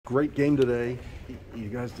great game today. You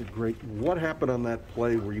guys did great. What happened on that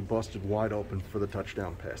play where you busted wide open for the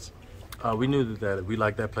touchdown pass? We knew that we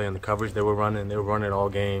liked that play in the coverage they were running all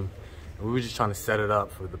game. And we were just trying to set it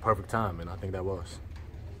up for the perfect time, and I think that was.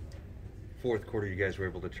 Fourth quarter, you guys were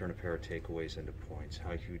able to turn a pair of takeaways into points.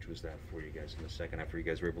 How huge was that for you guys in the second half, where you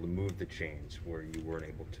guys were able to move the chains where you weren't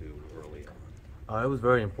able to early on? It was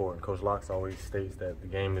very important. Coach Locke always states that the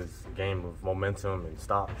game is a game of momentum and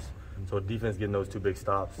stops. So defense getting those two big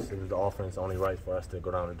stops, it was the offense only right for us to go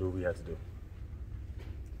down and do what we had to do.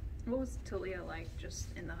 What was Talia like just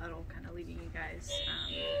in the huddle, kind of leading you guys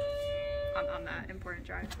on that important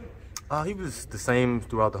drive? He was the same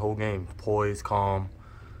throughout the whole game, poised, calm,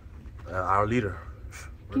 our leader.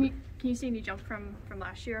 Can you see any jump from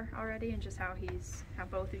last year already, and just how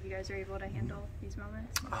both of you guys are able to handle these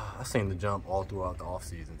moments? I've seen the jump all throughout the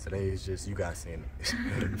offseason. Today is just you guys seeing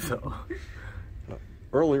it. So.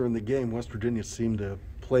 Earlier in the game, West Virginia seemed to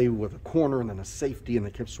play with a corner and then a safety, and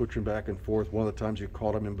they kept switching back and forth. One of the times you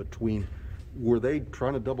caught them in between. Were they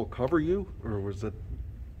trying to double cover you, or was it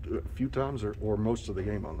a few times, or most of the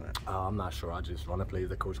game on that? I'm not sure. I just run the plays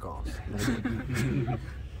that coach calls.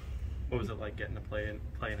 What was it like getting to play in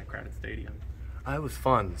a crowded stadium? It was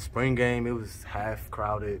fun. Spring game, it was half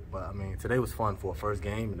crowded, but I mean, today was fun for a first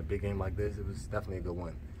game and a big game like this. It was definitely a good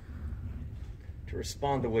win. To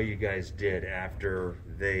respond the way you guys did after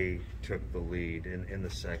they took the lead in the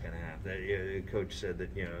second half, Coach said that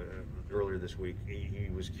earlier this week he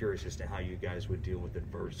was curious as to how you guys would deal with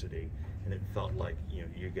adversity, and it felt like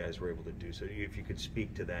you guys were able to do so. If you could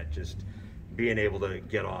speak to that, just being able to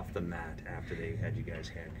get off the mat after they had you guys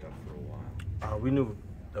handcuffed for a while. We knew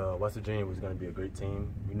West Virginia was going to be a great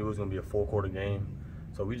team. We knew it was going to be a four-quarter game,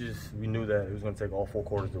 so we knew that it was going to take all 4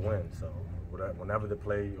 quarters to win. So whenever the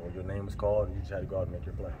play or your name was called, you just had to go out and make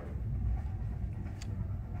your play.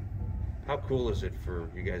 How cool is it for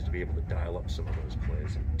you guys to be able to dial up some of those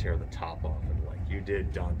plays and tear the top off it like you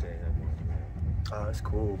did, Dante? It's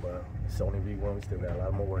cool, but it's only week 1. We still got a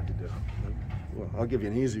lot more work to do. Well, I'll give you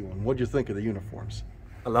an easy one. What'd you think of the uniforms?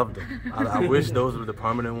 I loved them. I wish those were the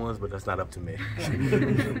permanent ones, but that's not up to me.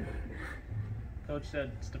 Coach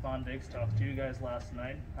said Stephon Diggs talked to you guys last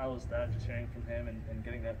night. How was that, just hearing from him and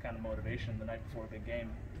getting that kind of motivation the night before a big game?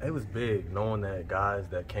 It was big, knowing that guys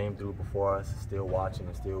that came through before us still watching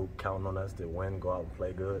and still counting on us to win, go out and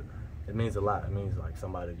play good. It means a lot. It means like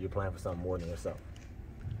you're playing for something more than yourself.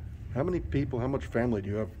 How many people, how much family do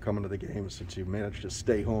you have coming to the game since you managed to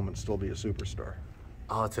stay home and still be a superstar?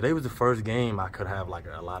 Today was the first game I could have like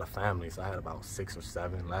a lot of family, so I had about 6 or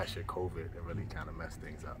 7. Last year, COVID, it really kind of messed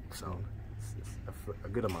things up. So it's a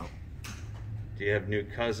good amount. Do you have new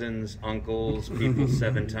cousins, uncles, people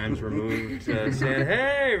 7 times removed saying,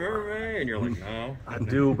 "Hey, remember me?" And you're like, "No." I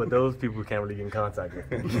do, but those people can't really get in contact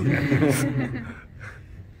with me.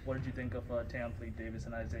 What did you think of Tayon Fleet Davis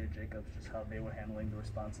and Isaiah Jacobs, just how they were handling the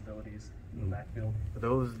responsibilities in the backfield?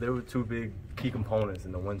 They were 2 big key components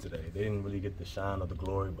in the win today. They didn't really get the shine or the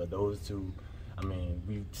glory, but those 2, I mean,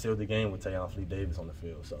 we sealed the game with Tayon Fleet Davis on the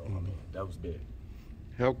field, so I mean, that was big.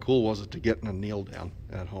 How cool was it to get in a kneel down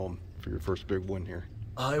at home for your first big win here?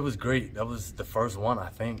 It was great. That was the first one, I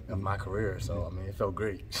think, of my career, so I mean, it felt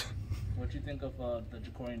great. What did you think of the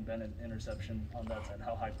Jacorian Bennett interception on that side?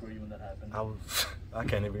 How hyped were you when that happened? I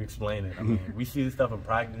can't even explain it. I mean, we see this stuff in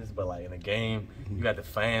practice, but like in a game, you got the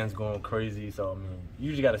fans going crazy. So I mean, you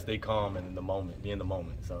usually got to stay calm and be in the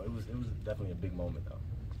moment. So it was definitely a big moment, though.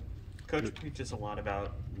 Coach teaches a lot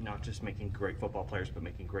about not just making great football players, but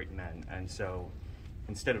making great men. And so,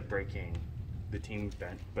 instead of breaking, the team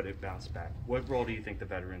bent, but it bounced back. What role do you think the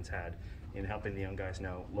veterans had in helping the young guys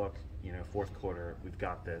know, look, fourth quarter, we've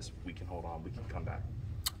got this, we can hold on, we can come back?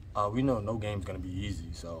 We know no game's going to be easy,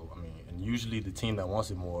 so, I mean, and usually the team that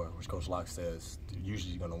wants it more, which Coach Locke says,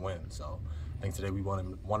 usually going to win. So I think today we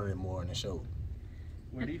wanted it more, and it showed.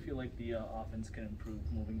 Where do you feel like the offense can improve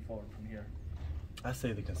moving forward from here? I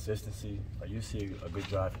say the consistency. Like you see a good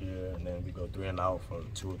drive here, and then we go 3 and out for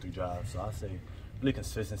 2 or 3 drives. So I say really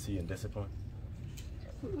consistency and discipline.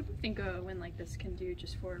 What do you think a win like this can do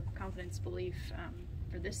just for confidence, belief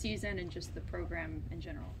for this season and just the program in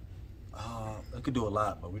general? It could do a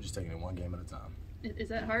lot, but we're just taking it 1 game at a time. Is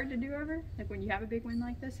that hard to do ever? Like when you have a big win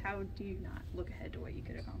like this, how do you not look ahead to what you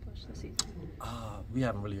could accomplish this season? We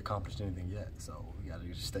haven't really accomplished anything yet, so we got to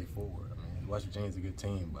just stay forward. I mean, West Virginia's a good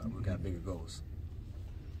team, but we got bigger goals.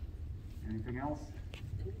 Anything else?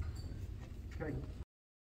 Okay.